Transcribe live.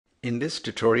In this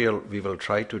tutorial, we will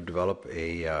try to develop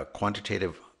a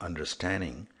quantitative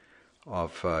understanding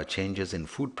of changes in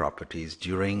food properties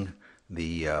during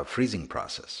the freezing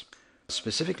process.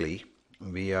 Specifically,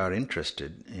 we are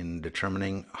interested in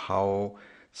determining how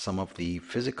some of the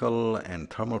physical and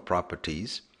thermal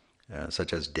properties,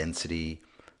 such as density,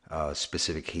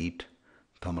 specific heat,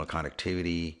 thermal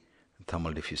conductivity,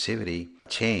 thermal diffusivity,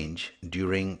 change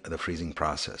during the freezing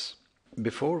process.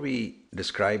 Before we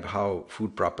describe how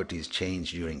food properties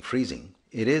change during freezing,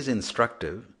 it is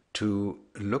instructive to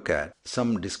look at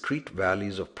some discrete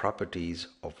values of properties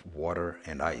of water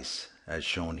and ice, as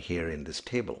shown here in this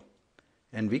table.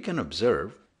 And we can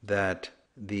observe that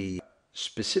the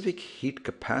specific heat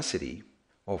capacity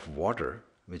of water,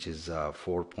 which is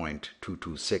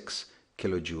 4.226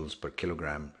 kilojoules per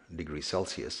kilogram degree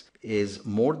Celsius, is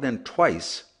more than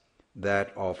twice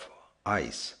that of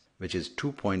ice, which is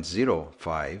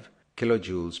 2.05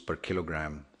 kilojoules per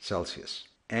kilogram Celsius.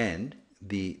 And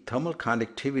the thermal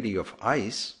conductivity of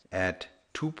ice at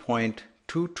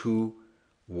 2.22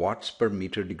 watts per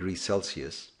meter degree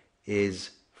Celsius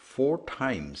is 4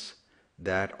 times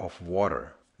that of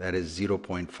water, that is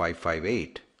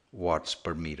 0.558 watts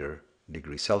per meter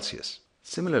degree Celsius.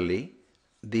 Similarly,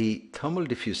 the thermal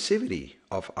diffusivity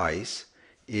of ice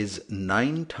is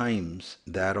 9 times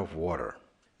that of water.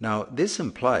 Now, this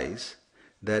implies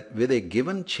that with a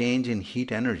given change in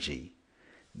heat energy,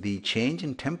 the change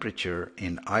in temperature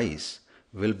in ice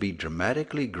will be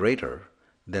dramatically greater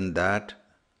than that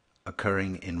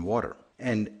occurring in water.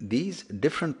 And these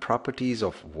different properties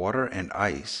of water and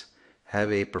ice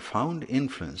have a profound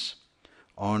influence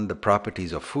on the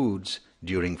properties of foods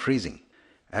during freezing.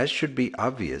 As should be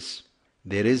obvious,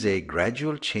 there is a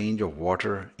gradual change of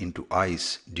water into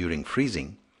ice during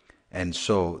freezing, and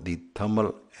so the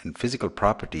thermal and physical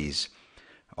properties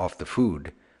of the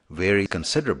food vary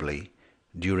considerably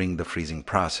during the freezing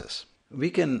process.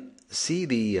 We can see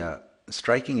the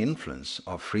striking influence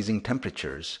of freezing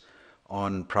temperatures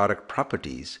on product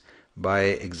properties by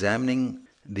examining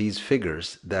these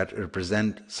figures that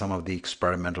represent some of the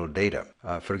experimental data.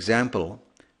 For example,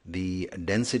 the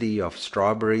density of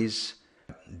strawberries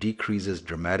decreases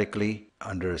dramatically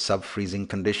under sub-freezing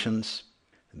conditions.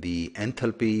 The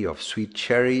enthalpy of sweet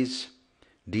cherries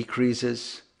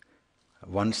decreases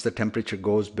once the temperature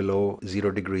goes below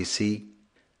 0 degrees C.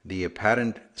 The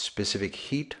apparent specific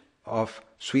heat of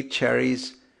sweet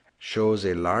cherries shows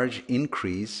a large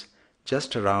increase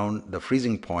just around the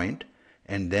freezing point,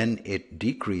 and then it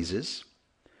decreases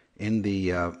in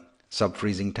the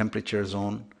sub-freezing temperature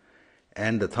zone,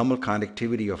 and the thermal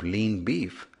conductivity of lean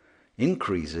beef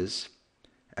increases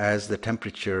as the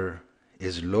temperature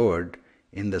is lowered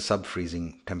in the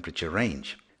sub-freezing temperature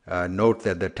range. Note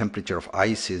that the temperature of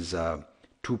ice is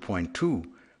 2.2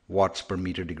 watts per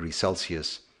meter degree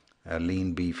Celsius.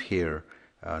 Lean beef here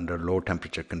under low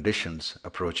temperature conditions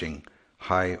approaching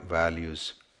high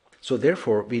values. So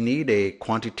therefore, we need a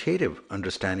quantitative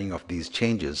understanding of these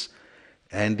changes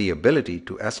and the ability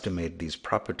to estimate these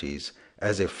properties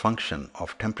as a function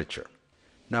of temperature.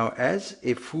 Now, as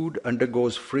a food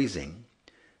undergoes freezing,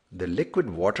 the liquid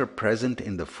water present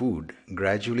in the food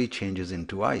gradually changes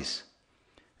into ice,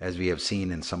 as we have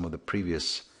seen in some of the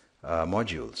previous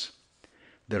modules.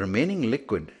 The remaining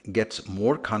liquid gets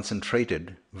more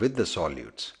concentrated with the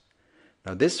solutes.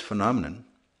 Now, this phenomenon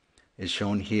is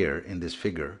shown here in this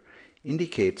figure,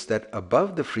 indicates that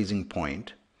above the freezing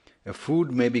point, a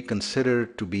food may be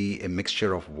considered to be a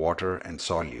mixture of water and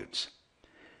solutes.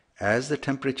 As the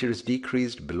temperature is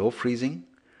decreased below freezing,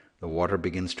 the water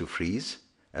begins to freeze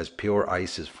as pure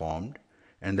ice is formed,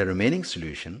 and the remaining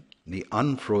solution, the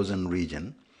unfrozen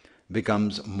region,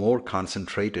 becomes more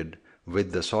concentrated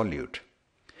with the solute.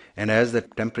 And as the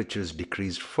temperature is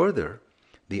decreased further,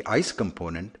 the ice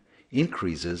component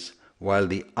increases while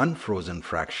the unfrozen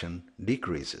fraction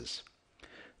decreases.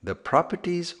 The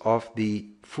properties of the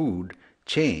food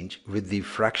change with the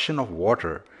fraction of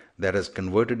water that is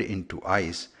converted into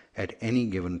ice at any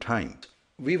given time.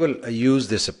 We will use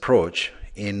this approach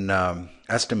in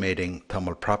estimating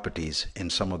thermal properties in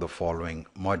some of the following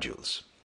modules.